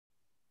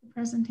the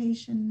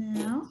presentation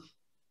now.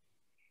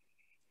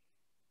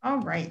 All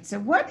right, so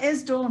what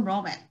is dual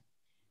enrollment?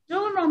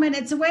 Dual enrollment,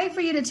 it's a way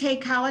for you to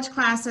take college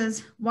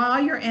classes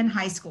while you're in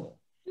high school.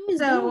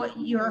 So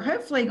you're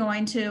hopefully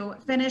going to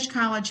finish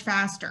college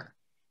faster.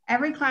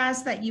 Every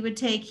class that you would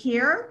take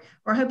here,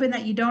 we're hoping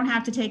that you don't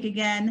have to take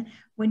again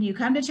when you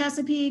come to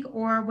Chesapeake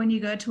or when you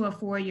go to a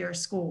four-year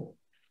school.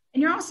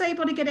 And you're also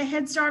able to get a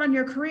head start on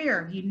your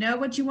career. If you know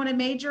what you want to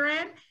major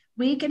in,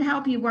 we can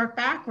help you work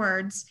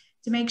backwards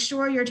to make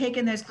sure you're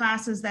taking those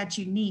classes that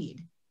you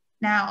need.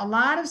 Now, a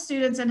lot of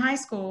students in high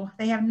school,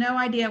 they have no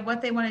idea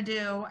what they want to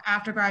do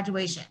after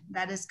graduation.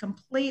 That is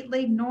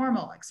completely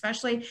normal,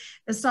 especially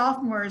the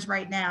sophomores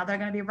right now. They're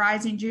going to be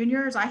rising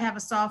juniors. I have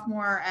a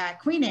sophomore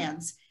at Queen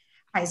Anne's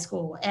High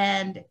School,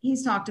 and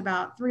he's talked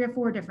about 3 or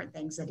 4 different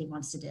things that he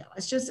wants to do.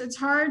 It's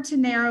hard to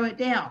narrow it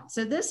down.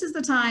 So this is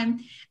the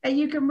time that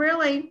you can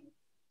really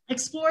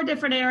explore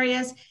different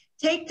areas,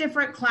 take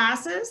different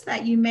classes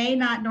that you may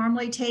not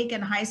normally take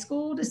in high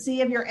school to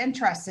see if you're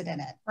interested in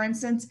it. For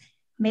instance,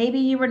 maybe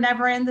you were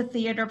never in the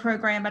theater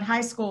program at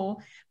high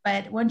school,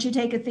 but once you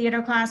take a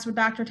theater class with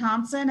Dr.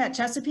 Thompson at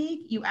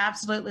Chesapeake, you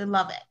absolutely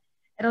love it.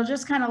 It'll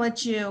just kind of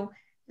let you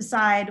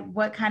decide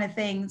what kind of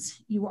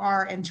things you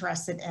are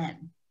interested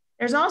in.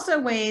 There's also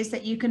ways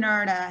that you can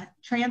earn a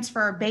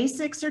transfer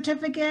basic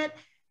certificate,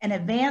 an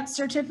advanced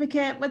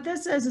certificate. What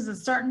this is a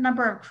certain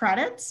number of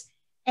credits,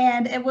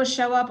 and it will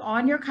show up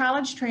on your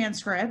college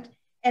transcript,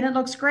 and it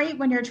looks great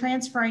when you're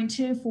transferring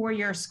to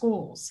four-year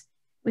schools.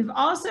 We've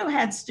also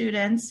had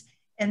students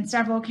in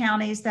several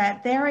counties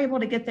that they're able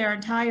to get their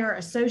entire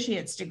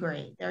associate's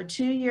degree, their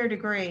 2-year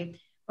degree,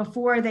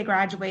 before they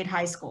graduate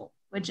high school,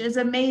 which is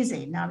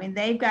amazing. Now, I mean,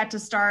 they've got to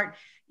start,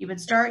 you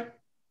would start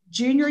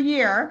junior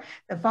year,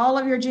 the fall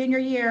of your junior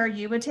year,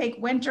 you would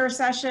take winter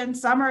session,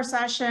 summer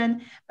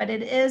session, but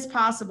it is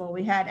possible.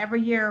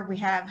 Every year we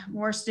have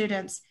more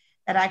students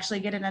that actually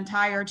get an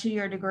entire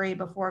 2-year degree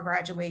before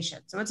graduation.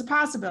 So it's a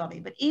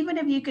possibility, but even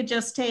if you could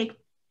just take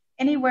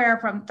anywhere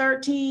from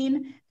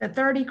 13 to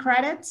 30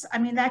 credits, I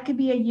mean, that could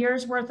be a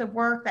year's worth of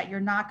work that you're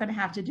not going to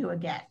have to do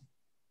again.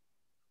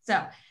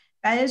 So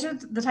those are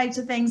the types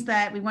of things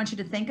that we want you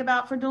to think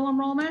about for dual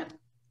enrollment.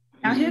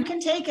 Now, who can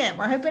take it?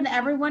 We're hoping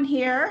everyone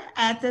here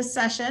at this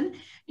session,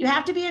 you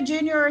have to be a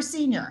junior or a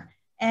senior,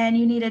 and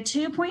you need a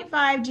 2.5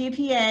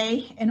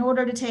 GPA in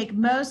order to take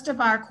most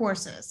of our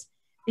courses.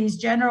 These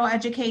general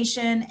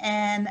education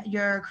and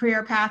your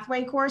career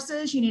pathway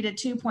courses, you need a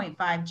 2.5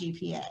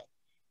 GPA.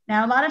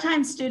 Now, a lot of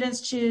times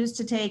students choose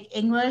to take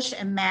English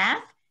and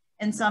math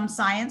and some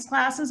science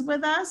classes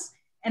with us.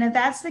 And if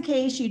that's the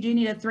case, you do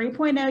need a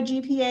 3.0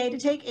 GPA to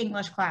take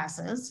English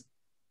classes.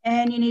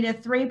 And you need a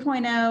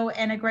 3.0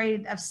 and a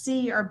grade of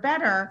C or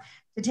better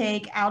to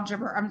take C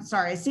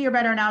or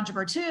better in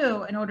Algebra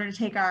 2 in order to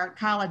take our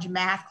college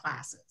math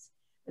classes.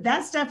 But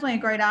that's definitely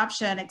a great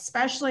option,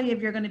 especially if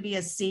you're going to be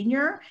a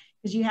senior,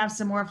 because you have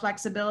some more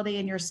flexibility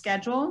in your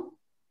schedule.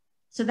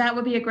 So that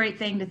would be a great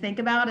thing to think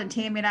about. And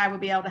Tammy and I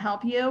would be able to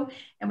help you.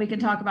 And we can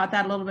talk about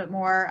that a little bit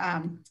more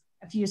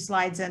a few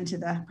slides into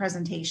the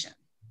presentation.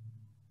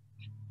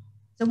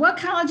 So what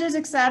colleges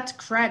accept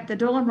the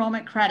dual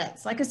enrollment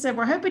credits? Like I said,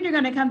 we're hoping you're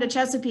going to come to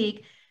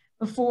Chesapeake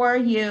before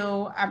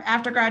you,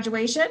 after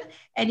graduation,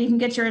 and you can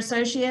get your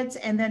associates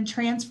and then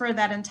transfer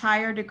that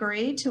entire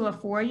degree to a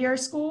 4-year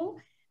school.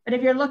 But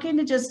if you're looking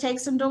to just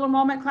take some dual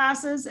enrollment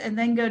classes and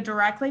then go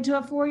directly to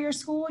a 4-year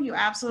school, you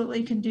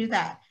absolutely can do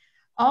that.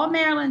 All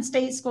Maryland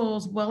state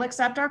schools will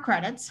accept our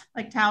credits,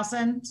 like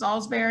Towson,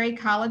 Salisbury,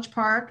 College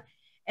Park,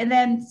 and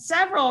then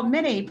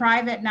many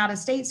private and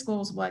out-of-state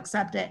schools will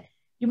accept it.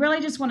 You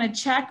really just want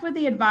to check with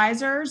the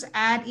advisors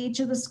at each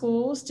of the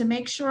schools to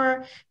make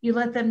sure you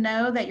let them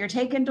know that you're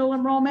taking dual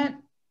enrollment,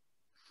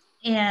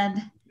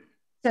 and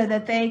so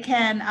that they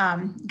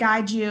can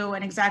guide you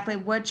in exactly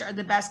which are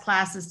the best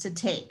classes to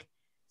take.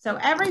 So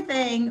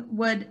everything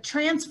would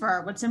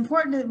transfer. What's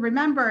important to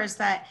remember is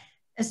that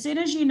as soon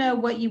as you know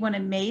what you want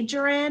to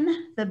major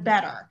in, the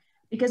better,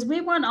 because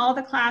we want all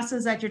the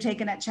classes that you're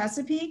taking at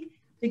Chesapeake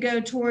to go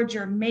towards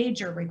your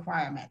major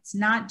requirements,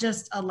 not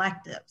just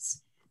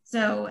electives.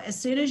 So as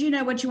soon as you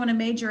know what you want to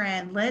major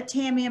in, let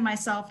Tammy and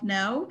myself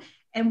know,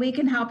 and we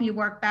can help you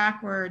work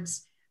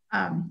backwards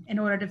in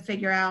order to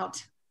figure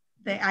out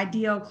the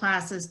ideal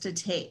classes to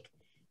take.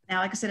 Now,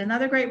 like I said,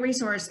 another great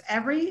resource,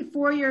 every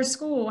 4-year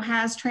school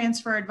has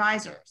transfer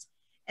advisors,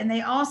 and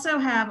they also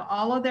have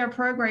all of their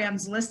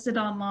programs listed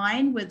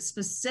online with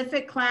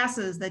specific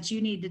classes that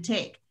you need to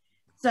take.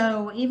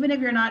 So even if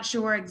you're not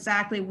sure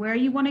exactly where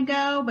you want to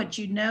go, but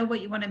you know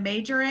what you want to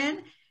major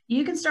in,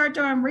 you can start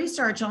doing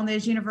research on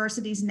those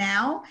universities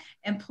now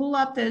and pull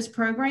up those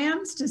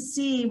programs to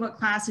see what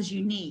classes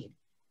you need.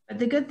 But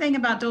the good thing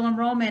about dual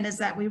enrollment is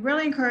that we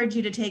really encourage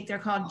you to take, they're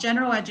called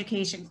general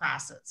education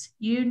classes.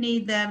 You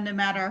need them no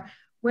matter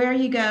where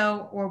you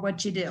go or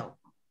what you do.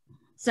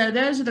 So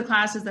those are the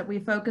classes that we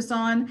focus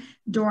on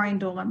during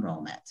dual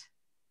enrollment.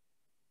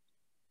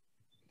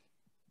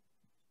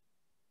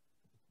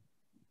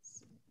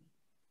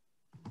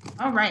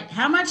 All right,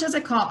 how much does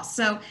it cost?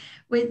 So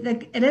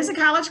It is a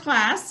college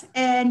class,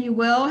 and you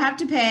will have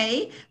to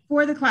pay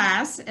for the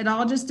class. It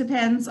all just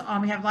depends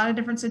on, we have a lot of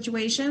different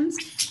situations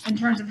in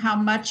terms of how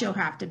much you'll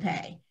have to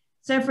pay.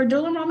 So for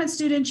dual enrollment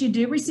students, you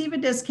do receive a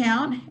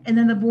discount, and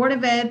then the Board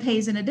of Ed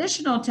pays an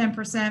additional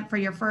 10% for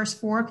your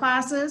first 4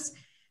 classes.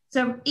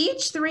 So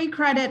each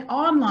 3-credit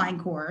online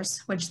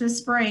course, which this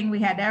spring we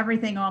had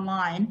everything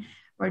online,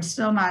 we're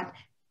still not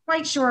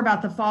quite sure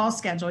about the fall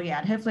schedule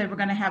yet. Hopefully we're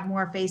going to have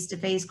more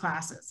face-to-face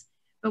classes.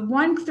 But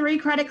one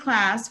 3-credit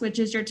class, which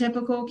is your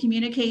typical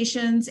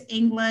communications,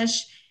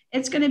 English,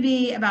 it's going to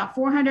be about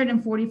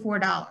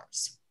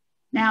 $444.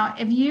 Now,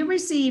 if you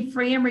receive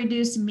free and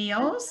reduced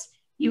meals,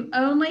 you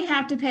only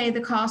have to pay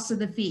the cost of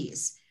the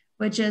fees,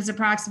 which is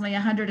approximately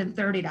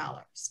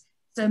 $130.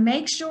 So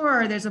make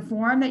sure there's a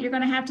form that you're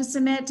going to have to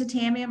submit to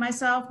Tammy and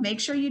myself.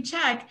 Make sure you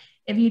check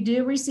if you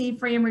do receive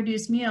free and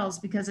reduced meals,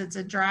 because it's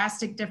a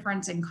drastic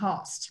difference in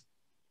cost.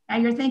 Now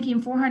you're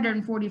thinking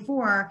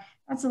 444,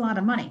 that's a lot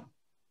of money.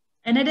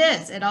 And it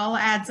is, it all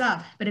adds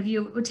up. But if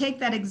you would take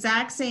that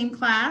exact same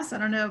class, I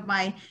don't know if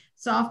my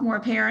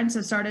sophomore parents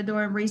have started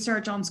doing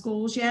research on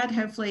schools yet.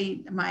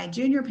 Hopefully my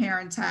junior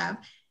parents have.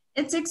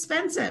 It's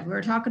expensive.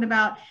 We're talking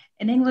about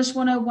an English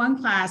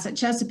 101 class at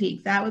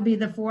Chesapeake. That would be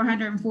the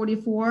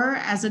 444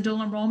 as a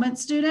dual enrollment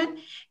student.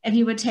 If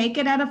you would take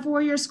it at a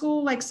 4-year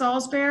school like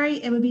Salisbury,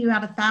 it would be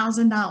about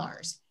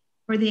 $1,000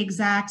 for the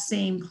exact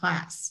same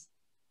class.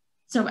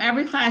 So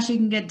every class you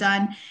can get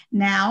done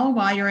now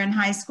while you're in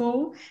high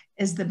school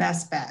is the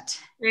best bet.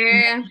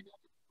 Yeah.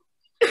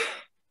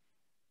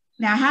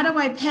 Now, how do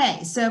I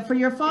pay? So for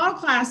your fall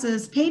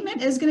classes,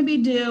 payment is going to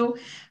be due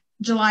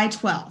July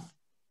 12th.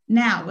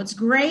 Now, what's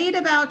great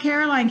about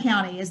Caroline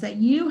County is that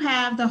you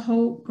have the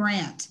Hope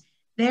Grant.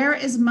 There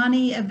is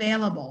money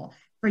available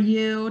for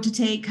you to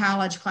take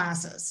college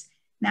classes.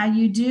 Now,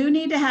 you do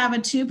need to have a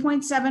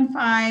 2.75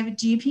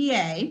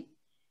 GPA,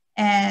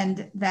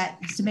 and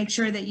that's to make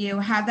sure that you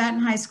have that in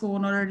high school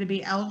in order to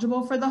be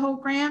eligible for the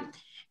Hope Grant.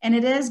 And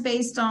it is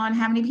based on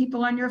how many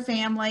people in your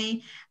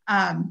family,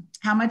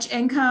 how much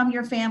income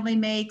your family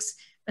makes,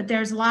 but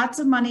there's lots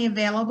of money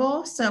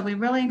available. So we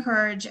really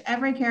encourage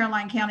every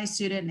Caroline County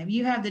student, if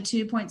you have the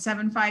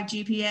 2.75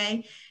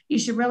 GPA, you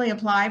should really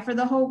apply for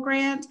the Hope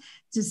Grant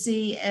to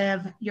see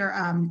if you're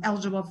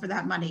eligible for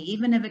that money,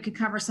 even if it could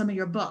cover some of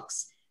your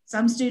books.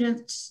 Some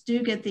students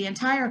do get the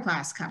entire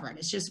class covered.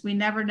 It's just, we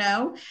never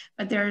know,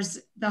 but there's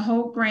the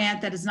Hope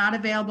Grant that is not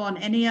available in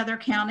any other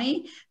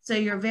county. So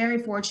you're very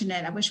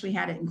fortunate. I wish we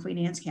had it in Queen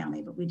Anne's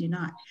County, but we do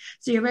not.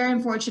 So you're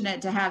very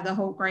fortunate to have the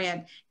Hope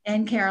Grant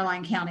in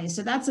Caroline County.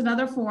 So that's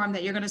another form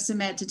that you're going to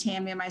submit to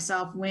Tammy and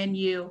myself when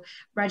you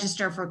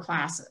register for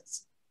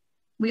classes.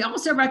 We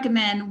also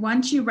recommend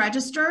once you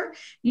register,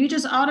 you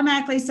just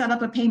automatically set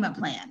up a payment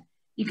plan.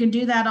 You can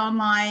do that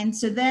online.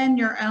 So then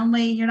you're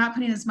not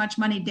putting as much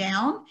money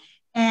down,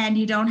 and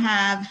you don't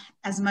have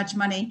as much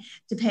money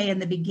to pay in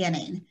the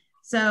beginning.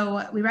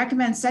 So we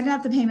recommend setting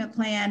up the payment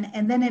plan.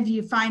 And then if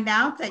you find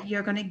out that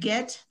you're going to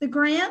get the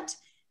grant,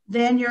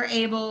 then you're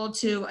able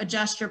to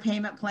adjust your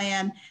payment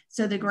plan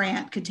so the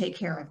grant could take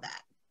care of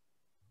that.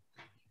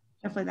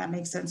 Hopefully that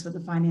makes sense with the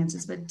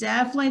finances, but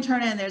definitely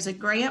turn in. There's a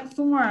grant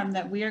form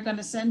that we are going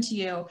to send to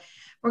you.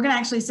 We're going to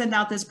actually send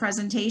out this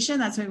presentation.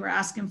 That's why we're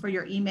asking for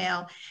your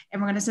email. And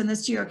we're going to send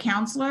this to your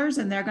counselors,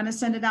 and they're going to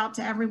send it out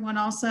to everyone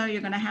also. You're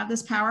going to have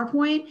this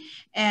PowerPoint,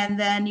 and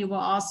then you will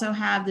also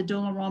have the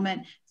dual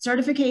enrollment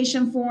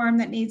certification form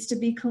that needs to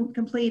be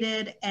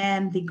completed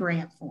and the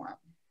grant form.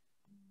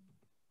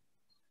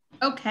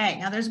 Okay,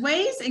 now there's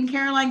ways in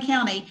Caroline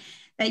County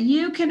that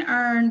you can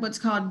earn what's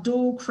called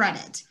dual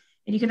credit.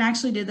 And you can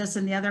actually do this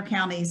in the other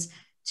counties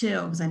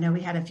too, because I know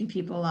we had a few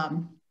people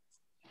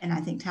in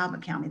I think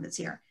Talbot County that's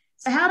here.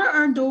 So how to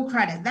earn dual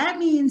credit. That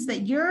means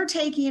that you're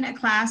taking a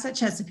class at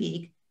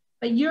Chesapeake,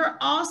 but you're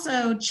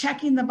also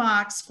checking the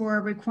box for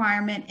a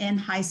requirement in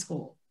high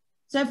school.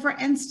 So for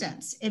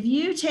instance, if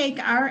you take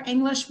our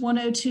English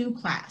 102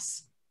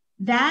 class,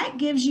 that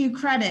gives you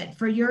credit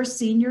for your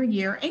senior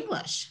year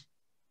English.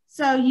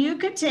 So you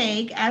could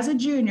take, as a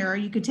junior,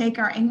 you could take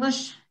our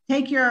English,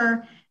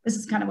 this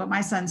is kind of what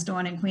my son's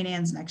doing in Queen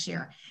Anne's next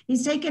year.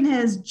 He's taking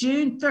his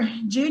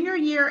junior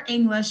year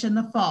English in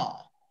the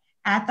fall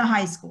at the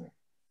high school.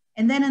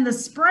 And then in the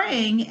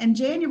spring, in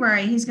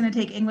January, he's going to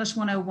take English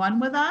 101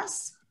 with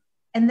us.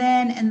 And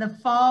then in the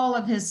fall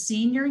of his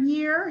senior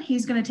year,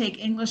 he's going to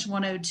take English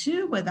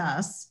 102 with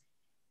us.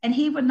 And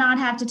he would not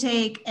have to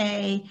take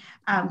a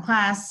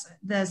class,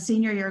 the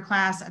senior year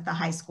class at the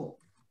high school.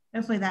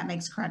 Hopefully that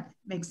makes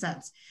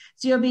sense.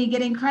 So you'll be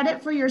getting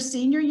credit for your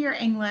senior year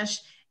English,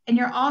 and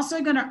you're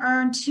also going to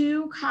earn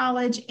 2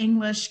 college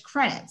English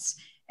credits.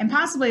 And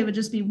possibly it would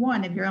just be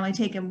 1 if you're only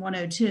taking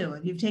 102.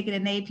 If you've taken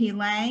an AP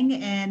Lang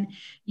and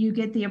you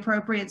get the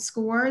appropriate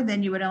score,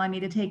 then you would only need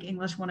to take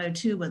English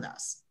 102 with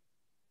us.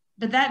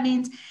 But that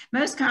means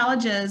most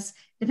colleges,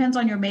 depends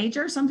on your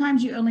major,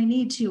 sometimes you only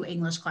need 2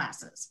 English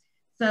classes.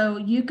 So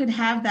you could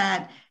have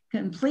that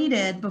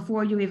completed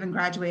before you even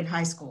graduate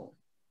high school.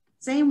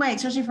 Same way,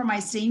 especially for my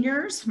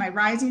seniors, my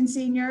rising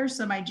seniors,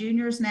 so my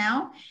juniors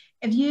now,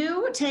 if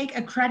you take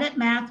a credit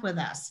math with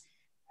us,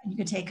 You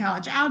could take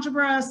college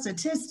algebra,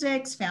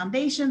 statistics,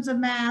 foundations of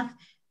math.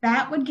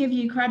 That would give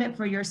you credit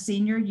for your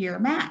senior year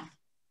math.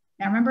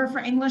 Now remember, for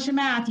English and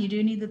math, you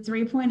do need the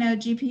 3.0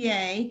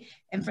 GPA,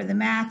 and for the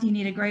math, you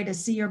need a grade of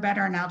C or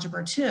better in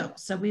Algebra 2.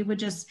 So we would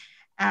just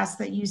ask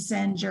that you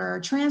send your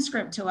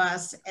transcript to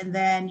us, and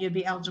then you'd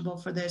be eligible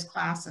for those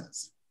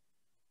classes.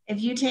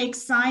 If you take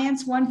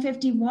Science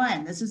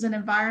 151, this is an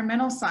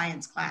environmental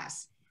science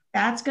class,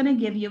 that's going to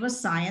give you a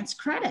science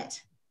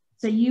credit.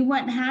 So you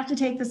wouldn't have to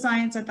take the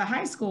science at the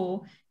high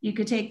school. You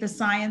could take the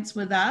science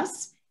with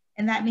us,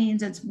 and that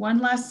means it's one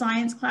less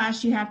science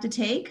class you have to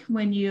take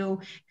when you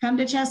come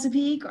to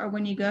Chesapeake or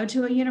when you go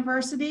to a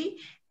university,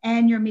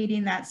 and you're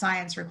meeting that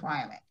science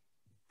requirement.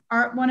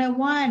 Art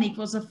 101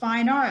 equals a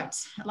fine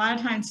arts. A lot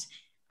of times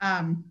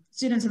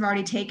students have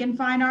already taken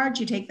fine arts.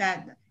 You take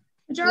that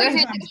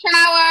majority of times.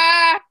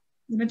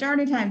 The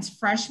majority of times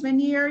freshman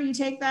year, you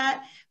take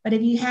that. But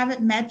if you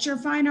haven't met your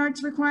fine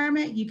arts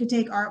requirement, you could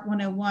take Art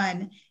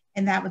 101,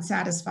 and that would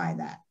satisfy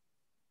that.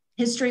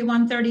 History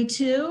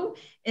 132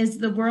 is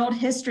the world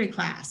history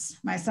class.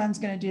 My son's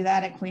going to do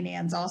that at Queen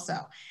Anne's also,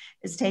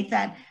 is take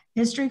that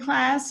history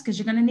class, because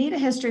you're going to need a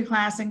history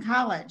class in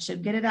college. So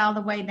get it out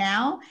of the way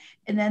now.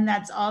 And then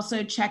that's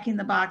also checking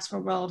the box for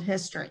world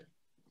history.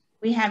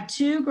 We have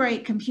two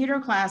great computer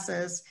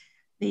classes,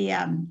 the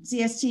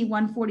CST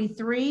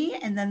 143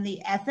 and then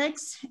the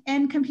ethics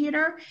in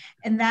computer.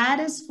 And that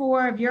is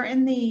for, if you're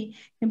in the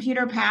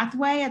computer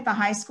pathway at the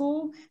high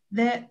school,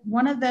 that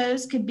one of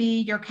those could be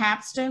your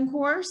capstone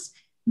course.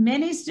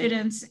 Many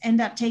students end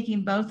up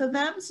taking both of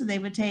them. So they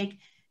would take,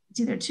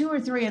 it's either 2 or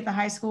 3 at the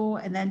high school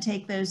and then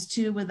take those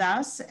 2 with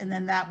us. And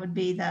then that would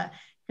be the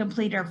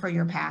completer for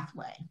your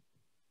pathway.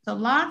 So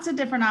lots of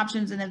different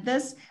options. And if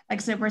this, like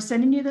I said, we're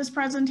sending you this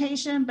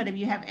presentation, but if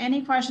you have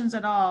any questions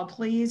at all,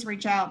 please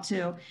reach out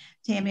to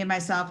Tammy and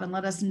myself and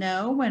let us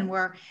know when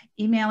we're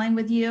emailing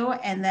with you,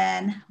 and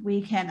then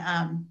we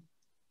can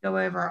go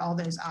over all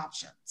those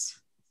options.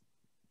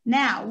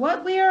 Now,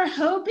 what we are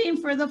hoping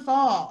for the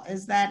fall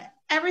is that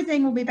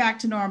everything will be back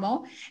to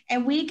normal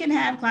and we can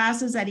have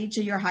classes at each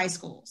of your high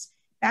schools.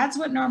 That's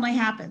what normally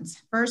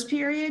happens. First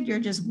period, you're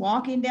just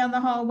walking down the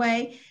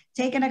hallway,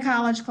 taking a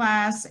college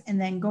class, and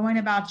then going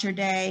about your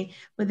day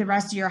with the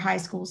rest of your high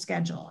school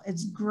schedule.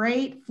 It's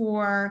great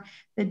for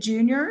the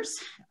juniors,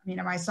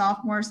 my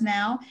sophomores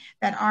now,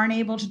 that aren't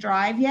able to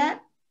drive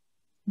yet.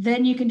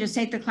 Then you can just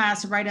take the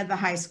class right at the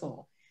high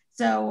school.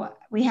 So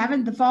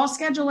the fall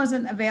schedule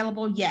isn't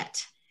available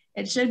yet.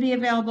 It should be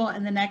available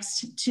in the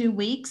next 2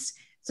 weeks,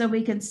 so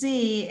we can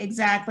see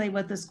exactly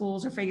what the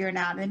schools are figuring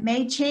out. It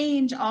may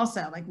change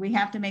also, like we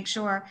have to make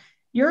sure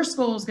your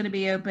school is going to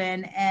be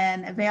open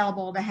and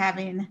available to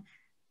having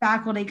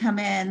faculty come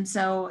in.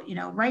 So,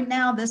 right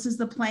now this is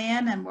the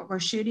plan and what we're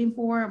shooting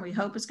for, and we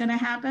hope it's going to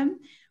happen.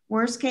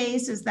 Worst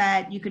case is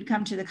that you could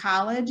come to the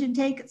college and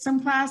take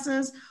some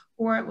classes,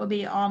 or it will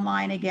be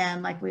online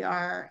again like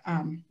we're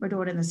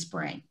doing in the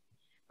spring.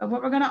 But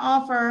what we're going to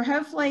offer,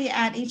 hopefully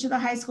at each of the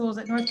high schools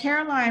at North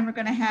Carolina, we're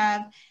going to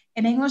have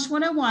an English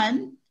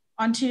 101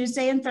 on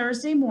Tuesday and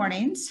Thursday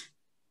mornings.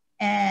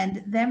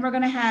 And then we're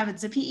going to have,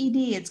 it's a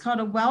PED, it's called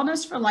a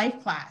Wellness for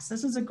Life class.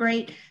 This is a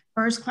great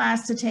first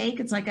class to take.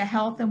 It's like a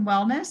health and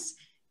wellness,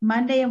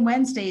 Monday and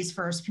Wednesday's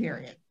first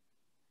period.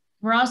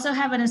 We're also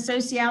having a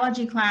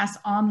sociology class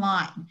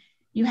online.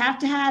 You have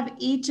to have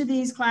each of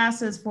these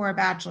classes for a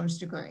bachelor's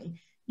degree.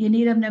 You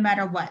need them no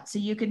matter what. So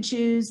you can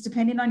choose,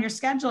 depending on your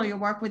schedule, you'll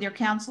work with your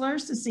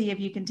counselors to see if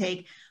you can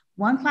take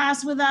 1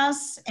 class with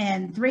us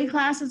and 3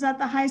 classes at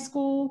the high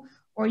school,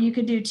 or you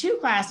could do 2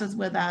 classes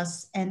with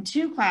us and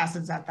 2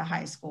 classes at the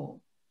high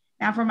school.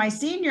 Now for my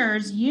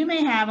seniors, you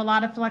may have a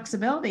lot of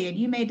flexibility and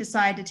you may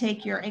decide to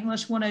take your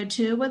English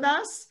 102 with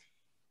us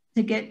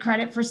to get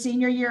credit for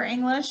senior year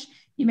English.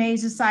 You may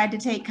decide to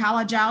take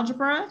college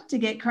algebra to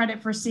get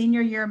credit for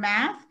senior year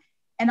math,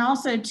 and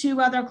also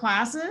 2 other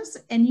classes,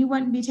 and you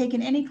wouldn't be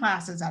taking any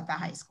classes at the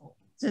high school.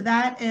 So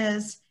that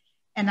is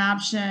an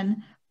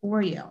option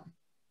for you.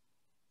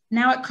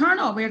 Now at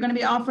Colonel, we're going to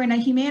be offering a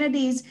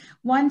Humanities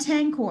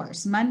 110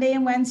 course, Monday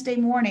and Wednesday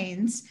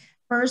mornings,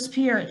 first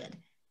period.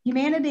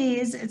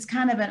 Humanities, it's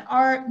kind of an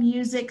art,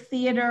 music,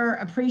 theater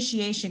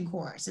appreciation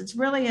course. It's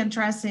really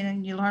interesting,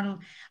 and you learn a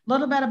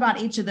little bit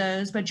about each of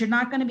those, but you're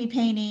not going to be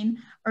painting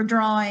or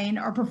drawing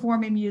or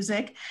performing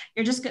music.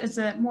 It's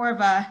more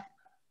of a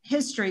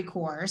history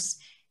course,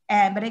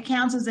 but it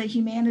counts as a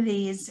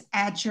humanities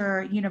at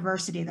your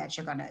university that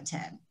you're going to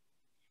attend.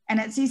 And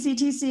at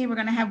CCTC, we're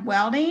going to have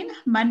welding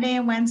Monday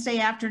and Wednesday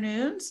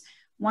afternoons,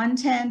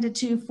 1:10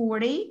 to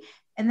 2:40.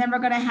 And then we're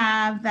going to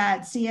have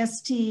that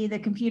CST, the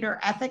computer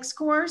ethics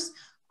course,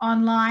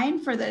 online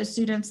for those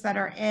students that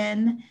are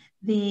in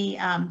the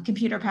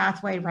computer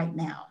pathway right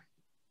now.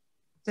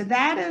 So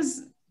that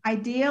is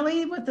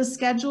ideally what the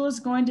schedule is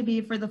going to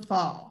be for the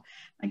fall.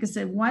 Like I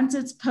said, once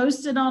it's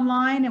posted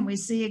online and we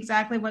see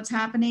exactly what's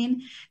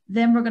happening,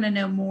 then we're going to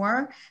know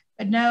more.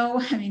 But no,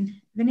 if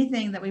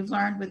anything that we've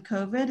learned with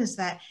COVID is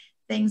that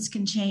things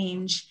can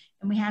change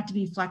and we have to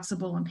be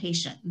flexible and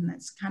patient. And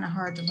it's kind of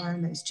hard to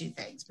learn those two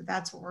things, but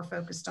that's what we're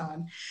focused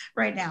on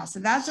right now. So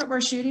that's what we're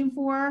shooting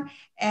for.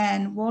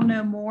 And we'll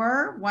know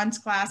more once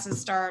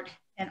classes start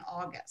in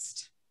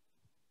August.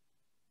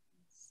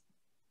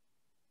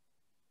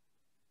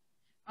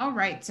 All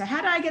right, so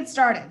how do I get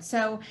started?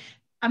 So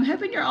I'm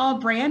hoping you're all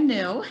brand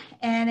new.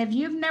 And if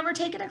you've never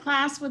taken a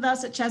class with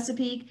us at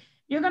Chesapeake,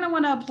 you're gonna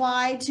wanna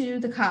apply to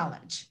the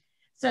college.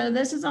 So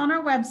this is on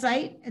our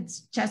website.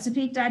 It's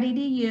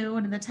chesapeake.edu,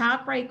 and in the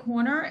top right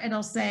corner,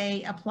 it'll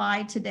say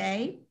apply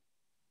today.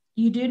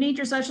 You do need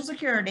your social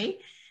security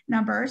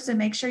number, so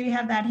make sure you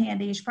have that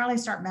handy. You should probably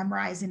start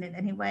memorizing it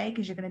anyway,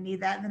 because you're going to need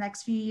that in the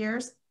next few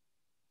years.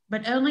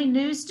 But only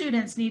new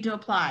students need to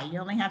apply. You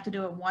only have to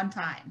do it one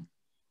time.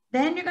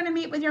 Then you're going to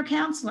meet with your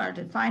counselor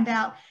to find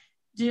out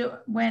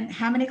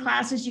how many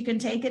classes you can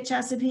take at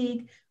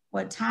Chesapeake,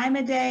 what time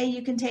of day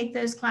you can take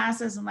those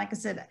classes. And like I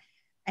said,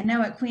 I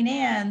know at Queen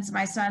Anne's,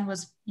 my son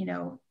was,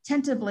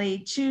 tentatively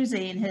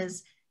choosing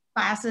his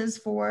classes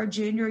for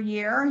junior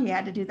year. He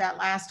had to do that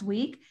last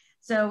week.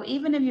 So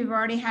even if you've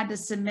already had to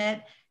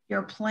submit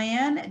your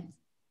plan,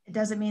 it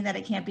doesn't mean that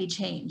it can't be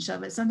changed. So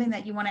if it's something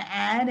that you want to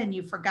add and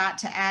you forgot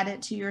to add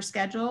it to your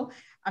schedule,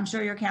 I'm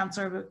sure your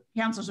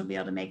counselors will be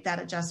able to make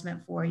that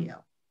adjustment for you.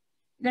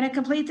 You're going to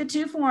complete the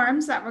 2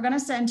 forms that we're going to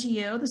send to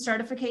you, the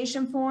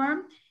certification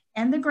form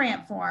and the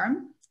grant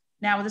form.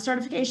 Now with the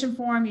certification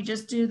form, you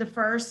just do the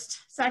first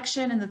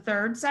section and the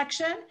third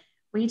section.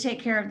 We take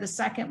care of the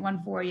second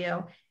one for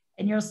you,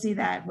 and you'll see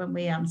that when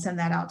we send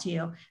that out to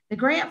you. The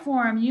grant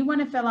form, you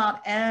want to fill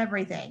out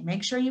everything.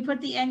 Make sure you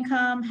put the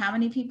income, how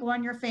many people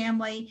in your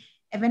family.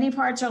 If any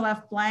parts are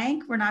left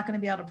blank, we're not going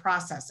to be able to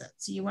process it.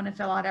 So you want to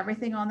fill out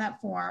everything on that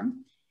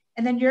form.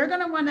 And then you're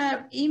going to want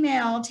to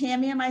email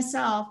Tammy and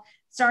myself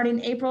starting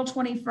April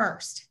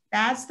 21st.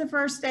 That's the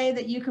first day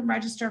that you can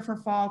register for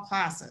fall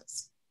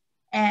classes.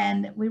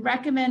 And we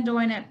recommend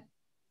doing it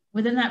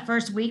within that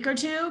first week or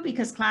 2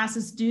 because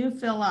classes do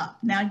fill up.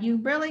 Now you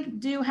really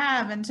do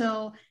have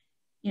until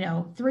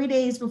 3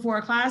 days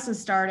before classes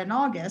start in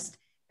August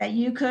that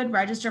you could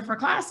register for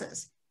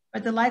classes.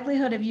 But the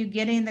likelihood of you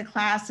getting the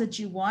class that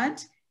you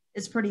want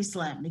is pretty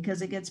slim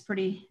because it gets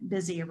pretty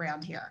busy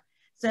around here.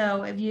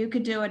 So if you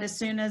could do it as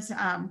soon as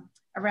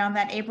around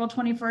that April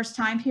 21st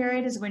time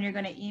period is when you're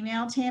going to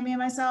email Tammy and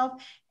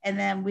myself, and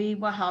then we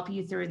will help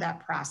you through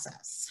that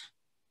process.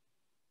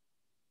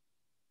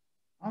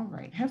 All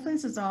right, hopefully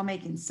this is all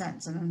making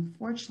sense. And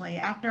unfortunately,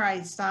 after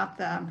I stop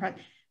the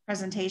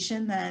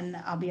presentation,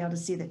 then I'll be able to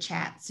see the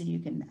chat so you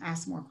can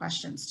ask more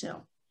questions too.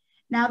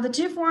 Now, the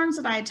 2 forms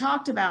that I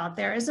talked about,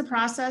 there is a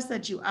process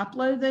that you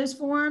upload those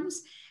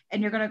forms,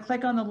 and you're going to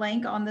click on the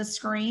link on the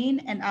screen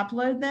and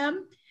upload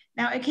them.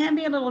 Now, it can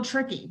be a little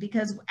tricky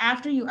because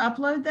after you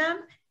upload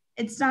them,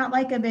 it's not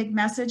like a big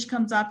message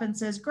comes up and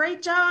says,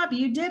 great job,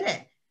 you did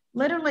it.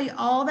 Literally,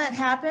 all that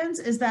happens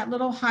is that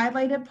little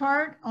highlighted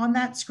part on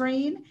that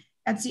screen.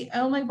 That's the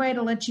only way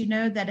to let you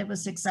know that it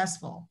was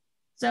successful.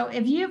 So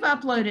if you've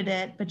uploaded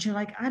it, but you're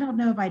like, I don't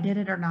know if I did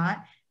it or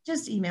not,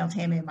 just email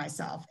Tammy and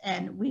myself,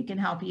 and we can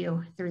help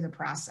you through the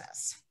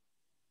process.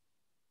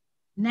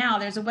 Now,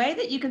 there's a way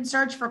that you can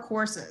search for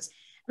courses.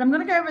 And I'm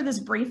going to go over this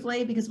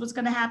briefly because what's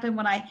going to happen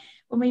when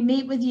we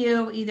meet with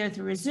you, either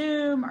through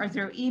Zoom or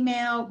through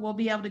email, we'll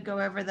be able to go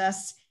over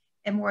this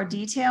in more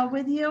detail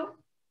with you.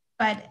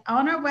 But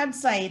on our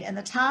website, in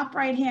the top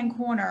right-hand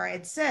corner,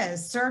 it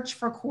says search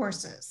for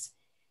courses.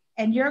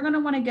 And you're going to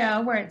want to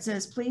go where it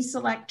says, please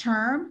select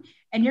term,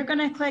 and you're going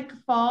to click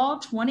fall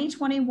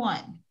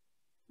 2021.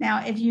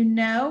 Now, if you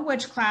know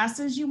which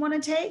classes you want to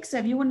take, so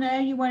if you want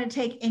to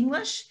take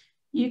English,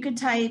 you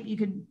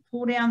could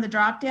pull down the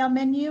drop-down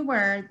menu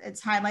where it's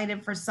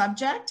highlighted for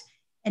subject,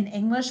 and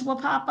English will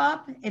pop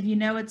up. If you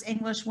know it's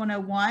English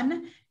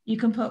 101, you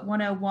can put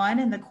 101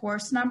 in the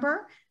course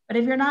number. But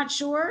if you're not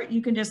sure,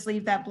 you can just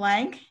leave that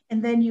blank,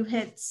 and then you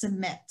hit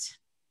submit.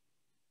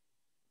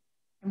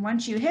 And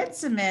once you hit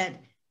submit,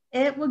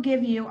 it will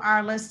give you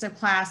our list of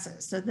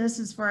classes. So this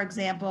is, for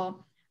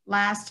example,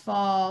 last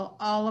fall,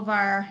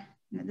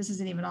 this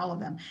isn't even all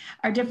of them,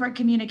 our different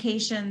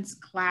communications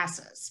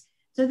classes.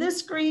 So this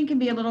screen can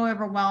be a little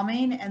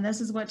overwhelming, and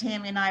this is what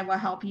Tammy and I will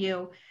help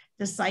you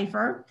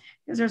decipher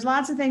because there's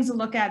lots of things to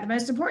look at. The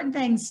most important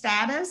thing,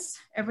 status,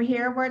 over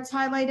here where it's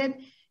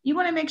highlighted, you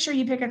want to make sure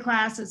you pick a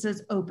class that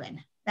says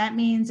open. That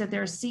means that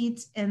there are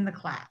seats in the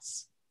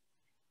class.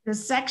 The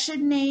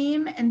section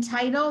name and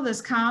title,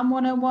 this COM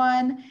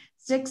 101,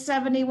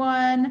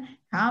 671,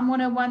 COM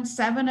 101,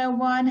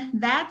 701,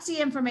 that's the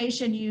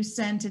information you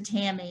send to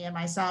Tammy and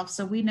myself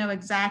so we know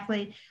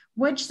exactly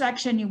which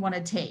section you want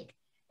to take.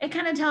 It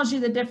kind of tells you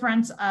the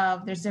difference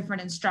of there's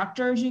different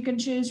instructors you can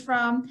choose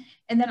from.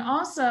 And then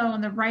also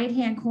on the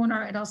right-hand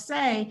corner, it'll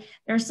say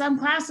there's some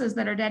classes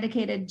that are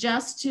dedicated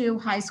just to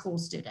high school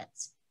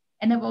students.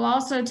 And it will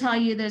also tell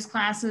you those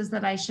classes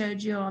that I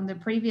showed you on the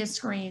previous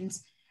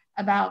screens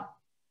about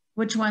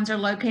which ones are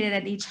located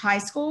at each high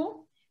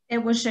school.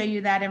 It will show you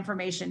that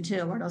information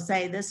too, where it'll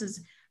say this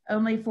is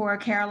only for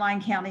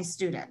Caroline County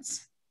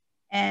students.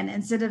 And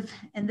instead of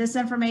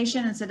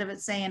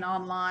it saying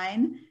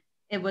online,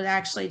 it would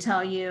actually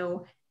tell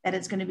you that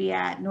it's going to be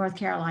at North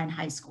Carolina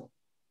High School.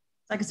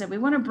 Like I said, we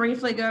want to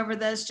briefly go over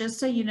this just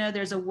so you know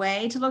there's a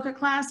way to look at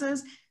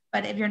classes,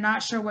 but if you're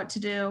not sure what to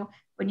do,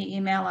 when you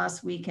email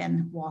us, we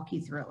can walk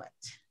you through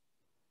it.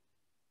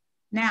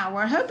 Now,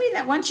 we're hoping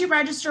that once you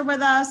register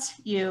with us,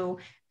 you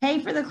pay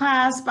for the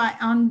class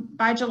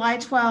by July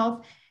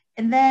 12th.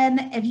 And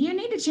then if you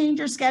need to change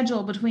your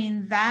schedule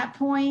between that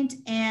point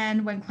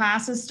and when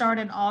classes start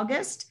in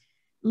August,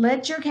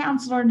 let your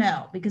counselor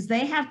know, because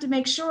they have to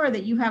make sure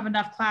that you have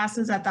enough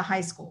classes at the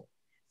high school.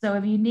 So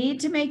if you need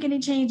to make any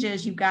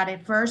changes, you've got to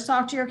first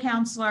talk to your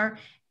counselor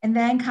and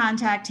then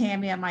contact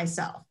Tammy and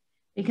myself,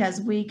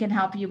 because we can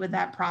help you with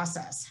that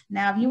process.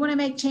 Now, if you want to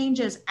make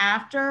changes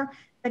after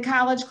the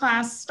college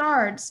class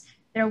starts,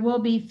 there will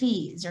be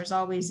fees. There's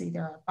always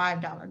either a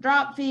 $5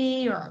 drop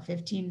fee or a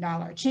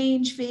 $15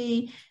 change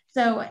fee.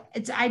 So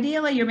it's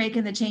ideally you're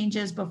making the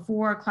changes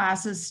before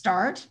classes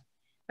start.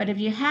 But if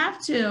you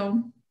have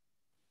to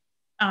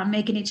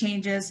make any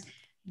changes,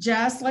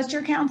 just let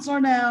your counselor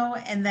know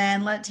and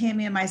then let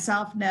Tammy and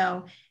myself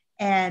know,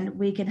 and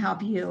we can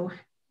help you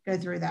go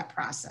through that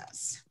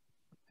process.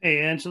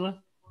 Hey,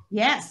 Angela.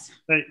 Yes.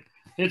 Hey,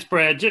 it's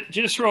Brad.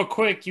 Just real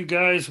quick, you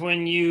guys,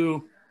 when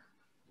you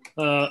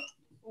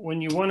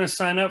want to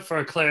sign up for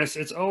a class,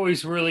 it's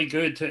always really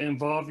good to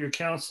involve your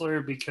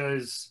counselor,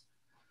 because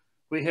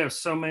we have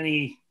so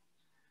many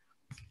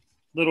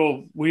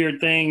little weird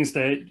things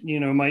that, you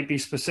know, might be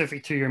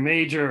specific to your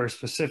major or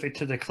specific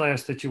to the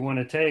class that you want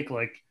to take.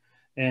 Like,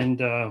 and,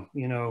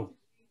 you know,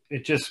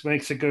 it just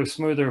makes it go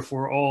smoother if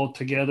we're all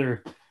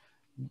together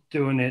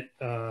doing it,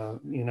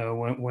 you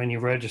know, when you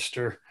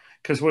register.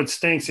 Because what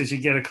stinks is you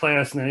get a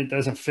class and then it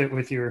doesn't fit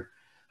with your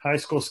high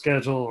school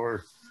schedule,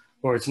 or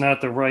it's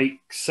not the right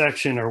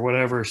section or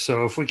whatever.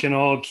 So if we can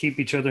all keep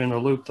each other in the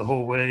loop the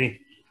whole way,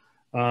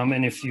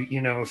 and if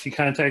you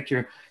contact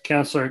your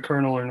counselor at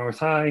Colonel or North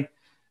High,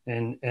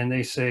 and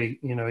they say,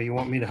 you know, you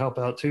want me to help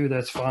out too,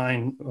 that's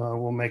fine.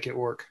 We'll make it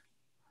work.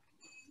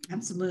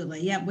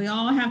 Absolutely. Yeah, we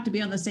all have to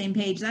be on the same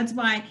page. That's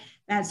why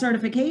that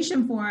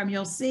certification form,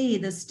 you'll see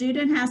the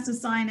student has to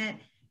sign it,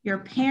 your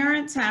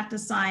parents have to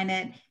sign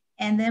it,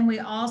 and then we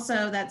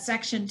also, that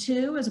section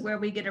 2 is where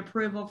we get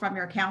approval from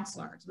your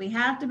counselors. We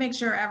have to make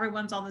sure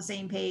everyone's on the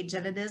same page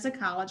that it is a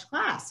college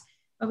class.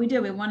 But we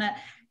do, we want to,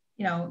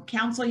 you know,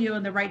 counsel you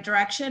in the right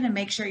direction and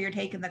make sure you're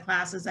taking the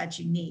classes that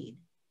you need.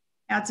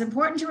 Now, it's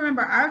important to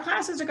remember our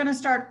classes are going to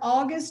start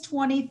August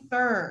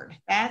 23rd.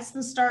 That's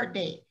the start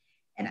date.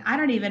 And I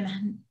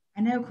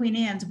know Queen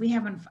Anne's, we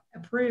haven't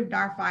approved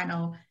our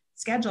final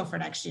schedule for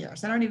next year.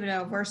 So I don't even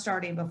know if we're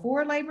starting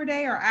before Labor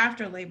Day or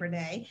after Labor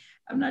Day.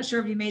 I'm not sure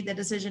if you made the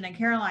decision in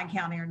Caroline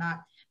County or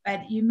not,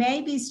 but you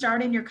may be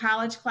starting your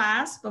college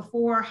class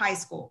before high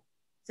school.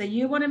 So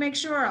you want to make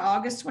sure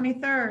August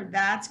 23rd,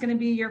 that's going to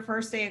be your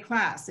first day of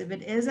class. If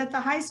it is at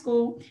the high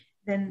school,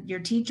 then your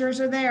teachers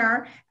are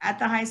there at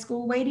the high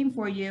school waiting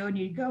for you, and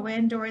you go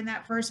in during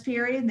that first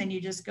period, and then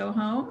you just go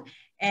home,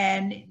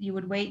 and you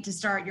would wait to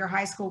start your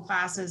high school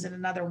classes in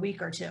another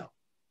week or 2.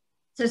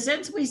 So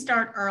since we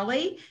start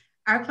early,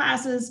 our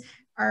classes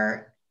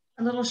are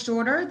a little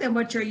shorter than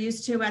what you're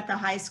used to at the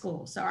high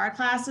school. So our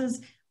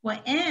classes will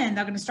end,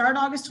 they're going to start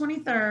August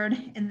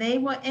 23rd, and they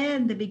will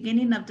end the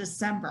beginning of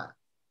December.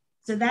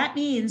 So that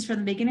means from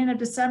the beginning of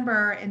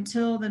December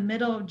until the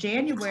middle of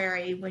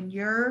January, when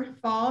your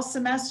fall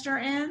semester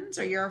ends,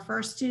 or your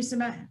first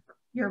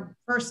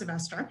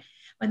semester,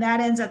 when that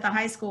ends at the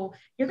high school,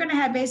 you're going to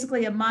have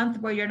basically a month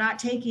where you're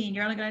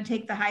only going to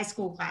take the high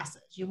school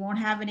classes. You won't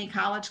have any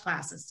college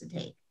classes to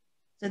take.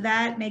 So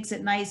that makes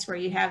it nice where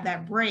you have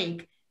that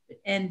break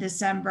in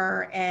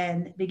December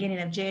and beginning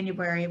of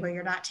January where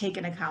you're not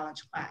taking a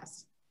college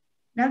class.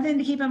 Another thing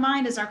to keep in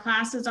mind is our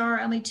classes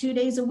are only 2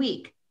 days a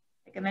week.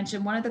 Like I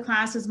mentioned, one of the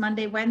classes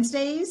Monday,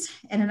 Wednesdays,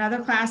 and another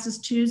class is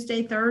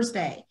Tuesday,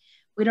 Thursday.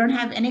 We don't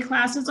have any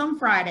classes on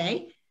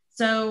Friday.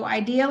 So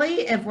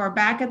ideally, if we're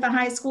back at the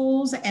high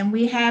schools and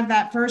we have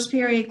that first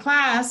period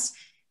class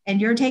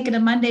and you're taking a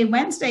Monday,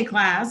 Wednesday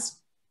class,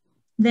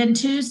 then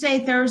Tuesday,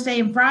 Thursday,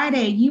 and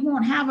Friday, you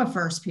won't have a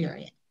first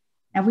period.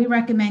 And we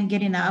recommend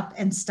getting up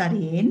and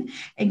studying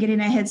and getting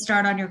a head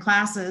start on your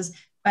classes.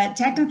 But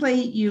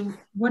technically, you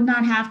would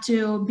not have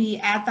to be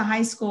at the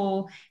high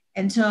school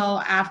until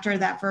after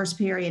that first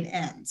period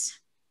ends.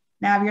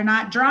 Now, if you're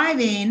not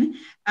driving,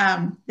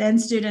 then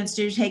students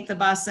do take the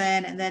bus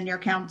in, and then your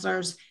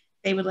counselors,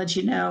 they would let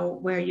you know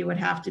where you would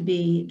have to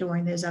be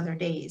during those other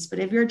days. But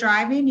if you're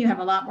driving, you have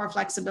a lot more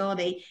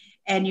flexibility,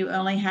 and you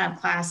only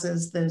have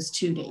classes those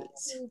 2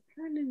 days.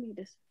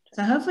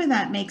 So hopefully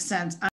that makes sense.